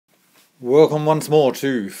Welcome once more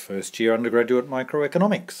to first year undergraduate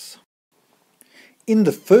microeconomics. In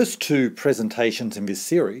the first two presentations in this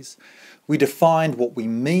series, we defined what we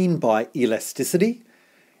mean by elasticity,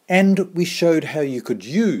 and we showed how you could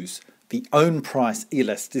use the own price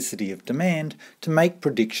elasticity of demand to make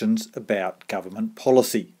predictions about government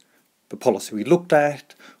policy. The policy we looked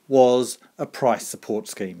at was a price support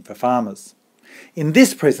scheme for farmers. In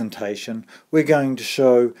this presentation, we're going to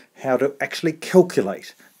show how to actually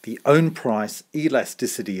calculate the own price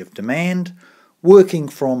elasticity of demand, working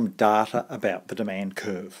from data about the demand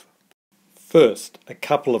curve. First, a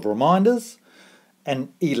couple of reminders.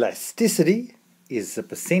 An elasticity is the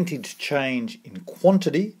percentage change in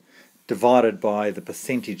quantity divided by the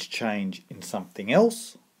percentage change in something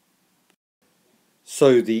else.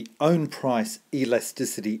 So the own price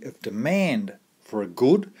elasticity of demand for a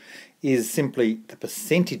good is simply the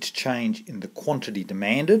percentage change in the quantity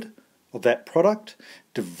demanded of that product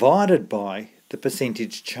divided by the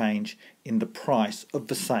percentage change in the price of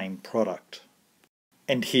the same product.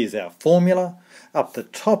 And here's our formula. Up the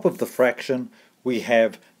top of the fraction we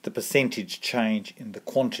have the percentage change in the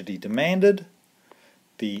quantity demanded.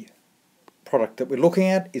 The product that we're looking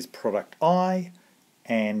at is product I,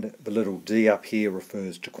 and the little d up here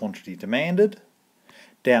refers to quantity demanded.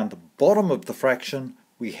 Down the bottom of the fraction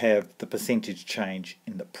we have the percentage change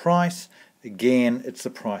in the price. Again, it's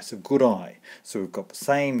the price of good I. So we've got the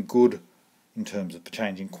same good in terms of the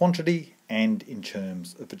change in quantity and in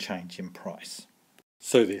terms of the change in price.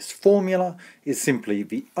 So this formula is simply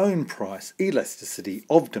the own price elasticity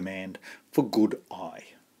of demand for good I.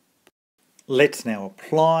 Let's now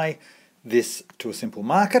apply this to a simple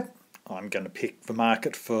market. I'm going to pick the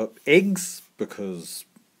market for eggs because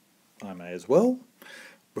I may as well.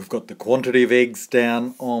 We've got the quantity of eggs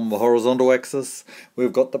down on the horizontal axis,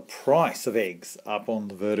 we've got the price of eggs up on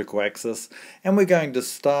the vertical axis, and we're going to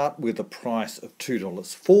start with a price of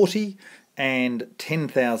 $2.40 and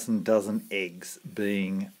 10,000 dozen eggs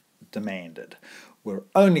being demanded. We're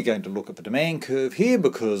only going to look at the demand curve here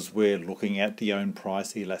because we're looking at the own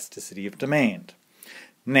price elasticity of demand.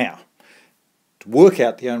 Now, to work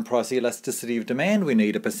out the own price elasticity of demand, we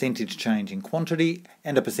need a percentage change in quantity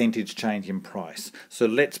and a percentage change in price. So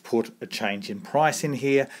let's put a change in price in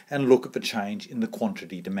here and look at the change in the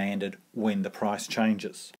quantity demanded when the price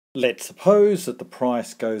changes. Let's suppose that the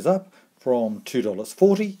price goes up from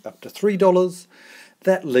 $2.40 up to $3.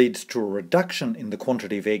 That leads to a reduction in the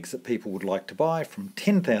quantity of eggs that people would like to buy from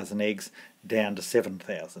 10,000 eggs down to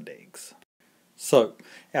 7,000 eggs. So,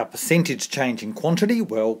 our percentage change in quantity,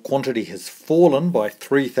 well, quantity has fallen by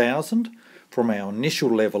 3,000 from our initial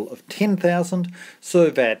level of 10,000, so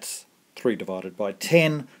that's 3 divided by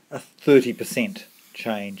 10, a 30%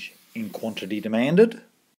 change in quantity demanded.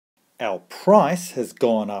 Our price has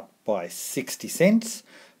gone up by 60 cents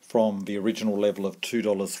from the original level of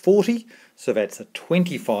 $2.40, so that's a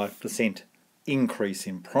 25% increase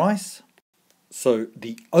in price. So,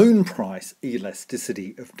 the own price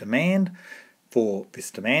elasticity of demand for this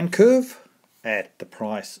demand curve at the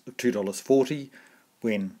price of $2.40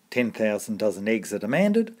 when 10,000 dozen eggs are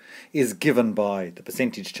demanded is given by the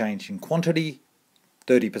percentage change in quantity,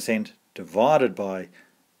 30%, divided by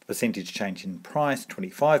the percentage change in price,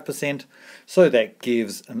 25%, so that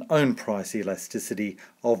gives an own price elasticity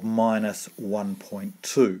of minus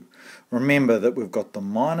 1.2. Remember that we've got the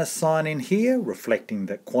minus sign in here reflecting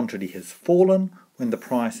that quantity has fallen when the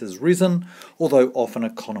price has risen, although often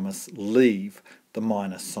economists leave the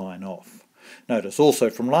minus sign off. Notice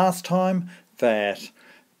also from last time that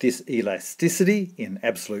this elasticity in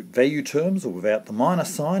absolute value terms, or without the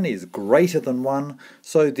minus sign, is greater than 1,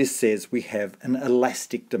 so this says we have an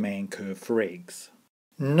elastic demand curve for eggs.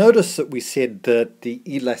 Notice that we said that the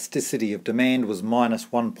elasticity of demand was minus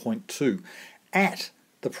 1.2 at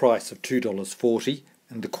the price of $2.40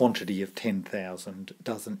 and the quantity of 10,000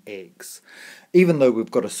 dozen eggs. Even though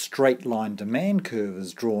we've got a straight line demand curve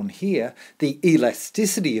as drawn here, the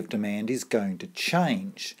elasticity of demand is going to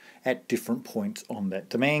change at different points on that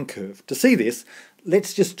demand curve. To see this,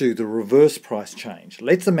 let's just do the reverse price change.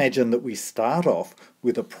 Let's imagine that we start off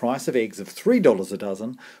with a price of eggs of $3 a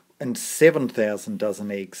dozen and 7,000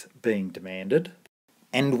 dozen eggs being demanded,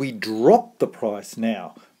 and we drop the price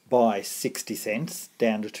now by 60 cents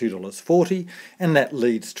down to $2.40, and that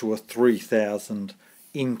leads to a 3,000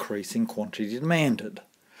 increase in quantity demanded.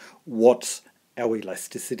 What's our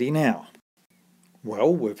elasticity now?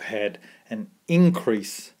 Well, we've had an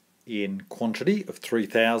increase in quantity of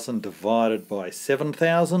 3,000 divided by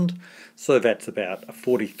 7,000, so that's about a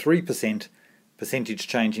 43% percentage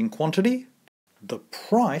change in quantity. The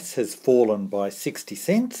price has fallen by 60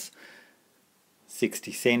 cents.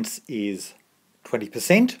 60 cents is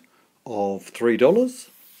 20% of $3.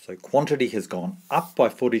 So quantity has gone up by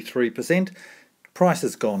 43%, price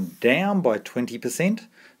has gone down by 20%,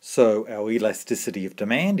 so our elasticity of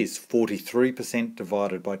demand is 43%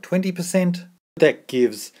 divided by 20%. That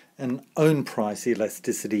gives an own price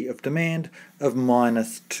elasticity of demand of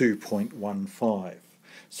minus 2.15.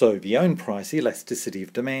 So the own price elasticity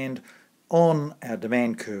of demand on our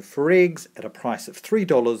demand curve for eggs at a price of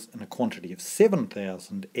 $3 and a quantity of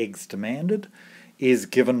 7,000 eggs demanded is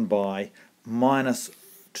given by minus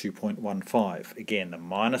 2.15. Again, the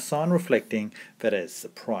minus sign reflecting that as the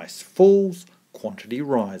price falls, quantity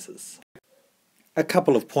rises. A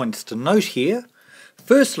couple of points to note here.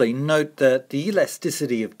 Firstly, note that the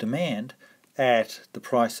elasticity of demand at the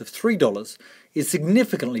price of $3 is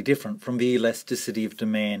significantly different from the elasticity of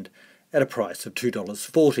demand at a price of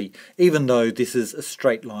 $2.40, even though this is a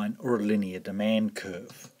straight line or a linear demand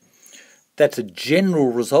curve. That's a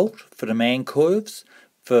general result for demand curves.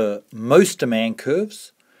 For most demand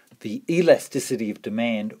curves, the elasticity of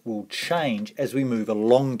demand will change as we move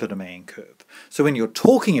along the demand curve. So when you're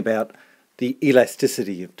talking about the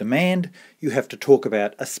elasticity of demand, you have to talk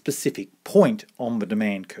about a specific point on the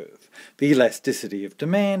demand curve. The elasticity of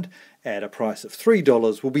demand at a price of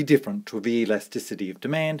 $3 will be different to the elasticity of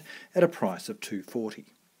demand at a price of $2.40.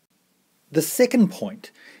 The second point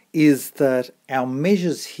is that our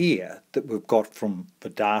measures here that we've got from the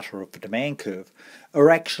data of the demand curve are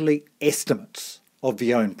actually estimates of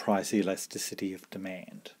the own price elasticity of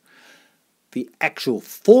demand. The actual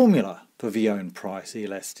formula for the own price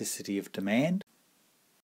elasticity of demand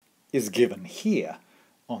is given here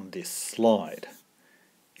on this slide.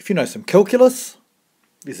 If you know some calculus,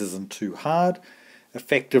 this isn't too hard.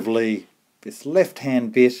 Effectively, this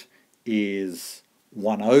left-hand bit is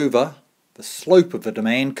 1 over the slope of the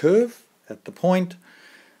demand curve at the point,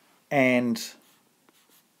 and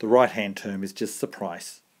the right-hand term is just the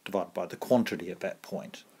price divided by the quantity at that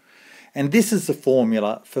point. And this is the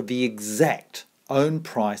formula for the exact own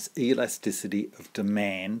price elasticity of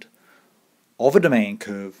demand of a demand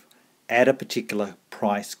curve at a particular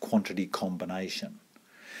price quantity combination.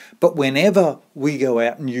 But whenever we go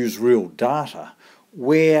out and use real data,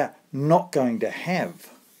 we're not going to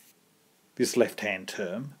have this left-hand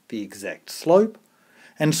term, the exact slope,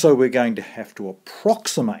 and so we're going to have to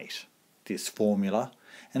approximate this formula,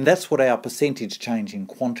 and that's what our percentage change in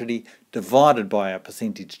quantity divided by our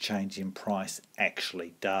percentage change in price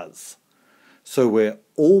actually does. So we're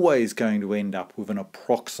always going to end up with an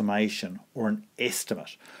approximation or an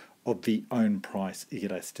estimate of the own price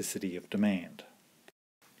elasticity of demand.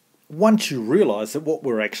 Once you realise that what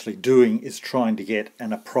we're actually doing is trying to get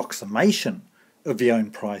an approximation of the own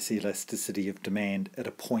price elasticity of demand at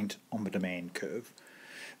a point on the demand curve,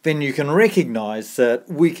 then you can recognise that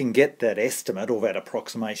we can get that estimate or that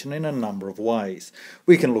approximation in a number of ways.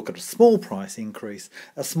 We can look at a small price increase,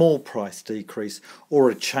 a small price decrease, or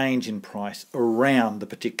a change in price around the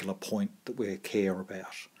particular point that we care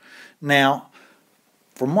about. Now,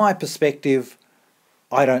 from my perspective,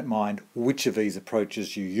 I don't mind which of these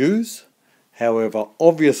approaches you use. However,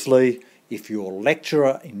 obviously, if your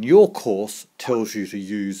lecturer in your course tells you to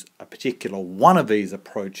use a particular one of these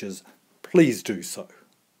approaches, please do so.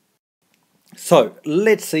 So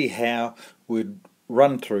let's see how we'd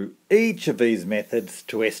run through each of these methods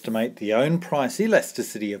to estimate the own price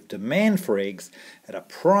elasticity of demand for eggs at a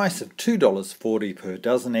price of $2.40 per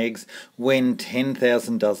dozen eggs when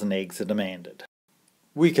 10,000 dozen eggs are demanded.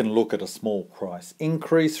 We can look at a small price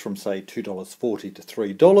increase from say $2.40 to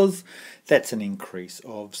 $3. That's an increase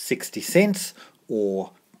of 60 cents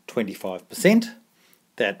or 25%.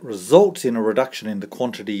 That results in a reduction in the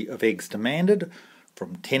quantity of eggs demanded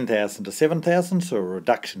from 10,000 to 7,000, so a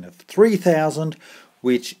reduction of 3,000,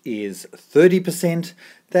 which is 30%.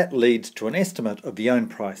 That leads to an estimate of the own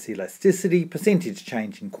price elasticity, percentage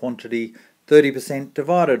change in quantity, 30%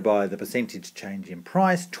 divided by the percentage change in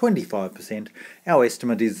price, 25%. Our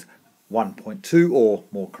estimate is 1.2, or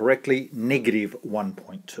more correctly, negative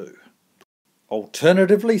 1.2.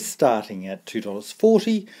 Alternatively, starting at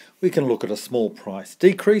 $2.40, we can look at a small price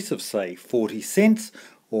decrease of say 40 cents,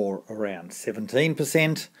 or around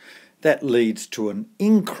 17%. That leads to an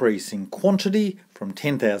increase in quantity from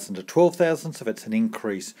 10,000 to 12,000, so that's an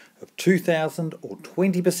increase of 2,000 or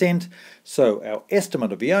 20%. So our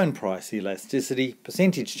estimate of the own price elasticity,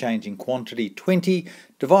 percentage change in quantity 20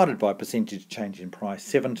 divided by percentage change in price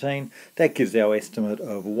 17, that gives our estimate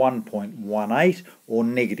of 1.18 or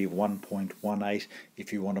negative 1.18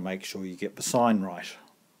 if you want to make sure you get the sign right.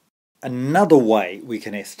 Another way we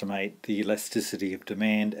can estimate the elasticity of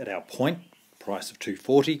demand at our point price of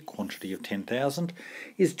 240, quantity of 10,000,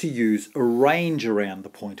 is to use a range around the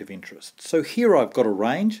point of interest. So here I've got a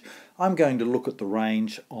range. I'm going to look at the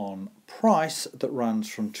range on price that runs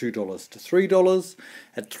from $2 to $3.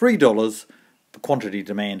 At $3, the quantity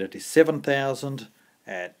demanded is 7,000.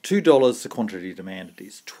 At $2, the quantity demanded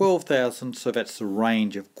is 12,000, so that's the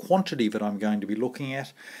range of quantity that I'm going to be looking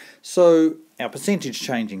at. So our percentage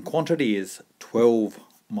change in quantity is 12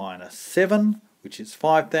 minus 7, which is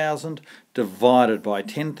 5,000, divided by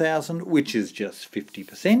 10,000, which is just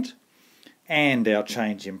 50%. And our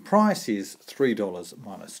change in price is $3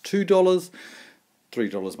 minus $2.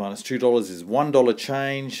 $3 minus $2 is $1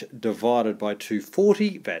 change, divided by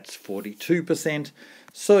 240, that's 42%.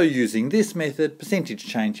 So using this method, percentage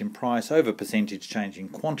change in price over percentage change in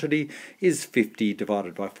quantity is 50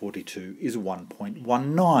 divided by 42 is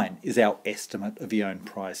 1.19 is our estimate of the own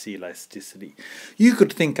price elasticity. You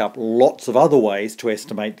could think up lots of other ways to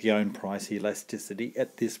estimate the own price elasticity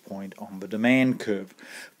at this point on the demand curve.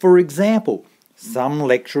 For example, some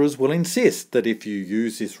lecturers will insist that if you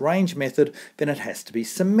use this range method, then it has to be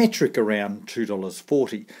symmetric around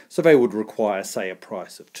 $2.40. So they would require, say, a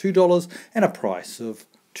price of $2 and a price of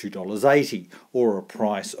 $2.80, or a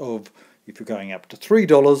price of, if you're going up to $3,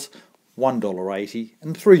 $1.80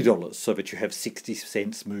 and $3, so that you have 60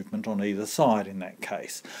 cents movement on either side in that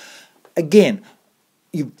case. Again,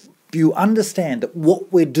 you understand that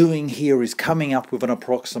what we're doing here is coming up with an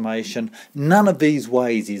approximation. None of these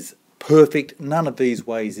ways is perfect, none of these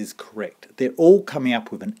ways is correct. They're all coming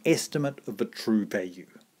up with an estimate of the true value.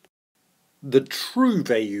 The true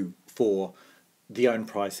value for the own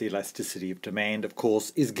price elasticity of demand, of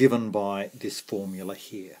course, is given by this formula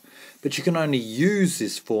here. But you can only use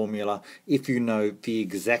this formula if you know the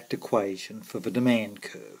exact equation for the demand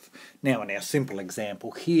curve. Now, in our simple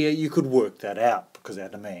example here, you could work that out because our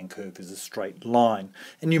demand curve is a straight line,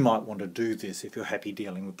 and you might want to do this if you're happy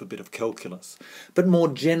dealing with a bit of calculus. But more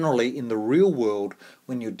generally, in the real world,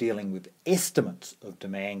 when you're dealing with estimates of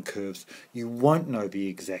demand curves, you won't know the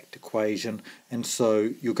exact equation, and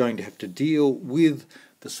so you're going to have to deal with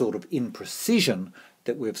the sort of imprecision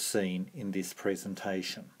that we've seen in this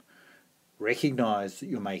presentation. Recognise that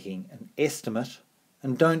you're making an estimate,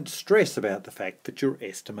 and don't stress about the fact that your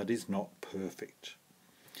estimate is not perfect.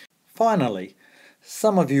 Finally,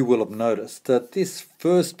 some of you will have noticed that this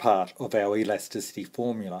first part of our elasticity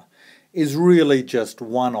formula is really just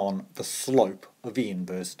one on the slope of the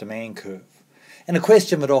inverse demand curve. And a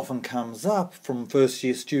question that often comes up from first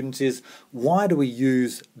year students is, why do we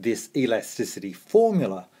use this elasticity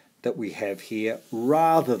formula that we have here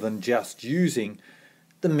rather than just using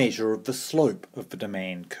the measure of the slope of the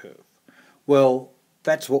demand curve? Well,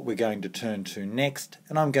 that's what we're going to turn to next,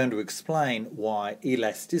 and I'm going to explain why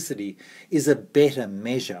elasticity is a better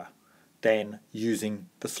measure than using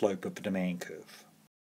the slope of the demand curve.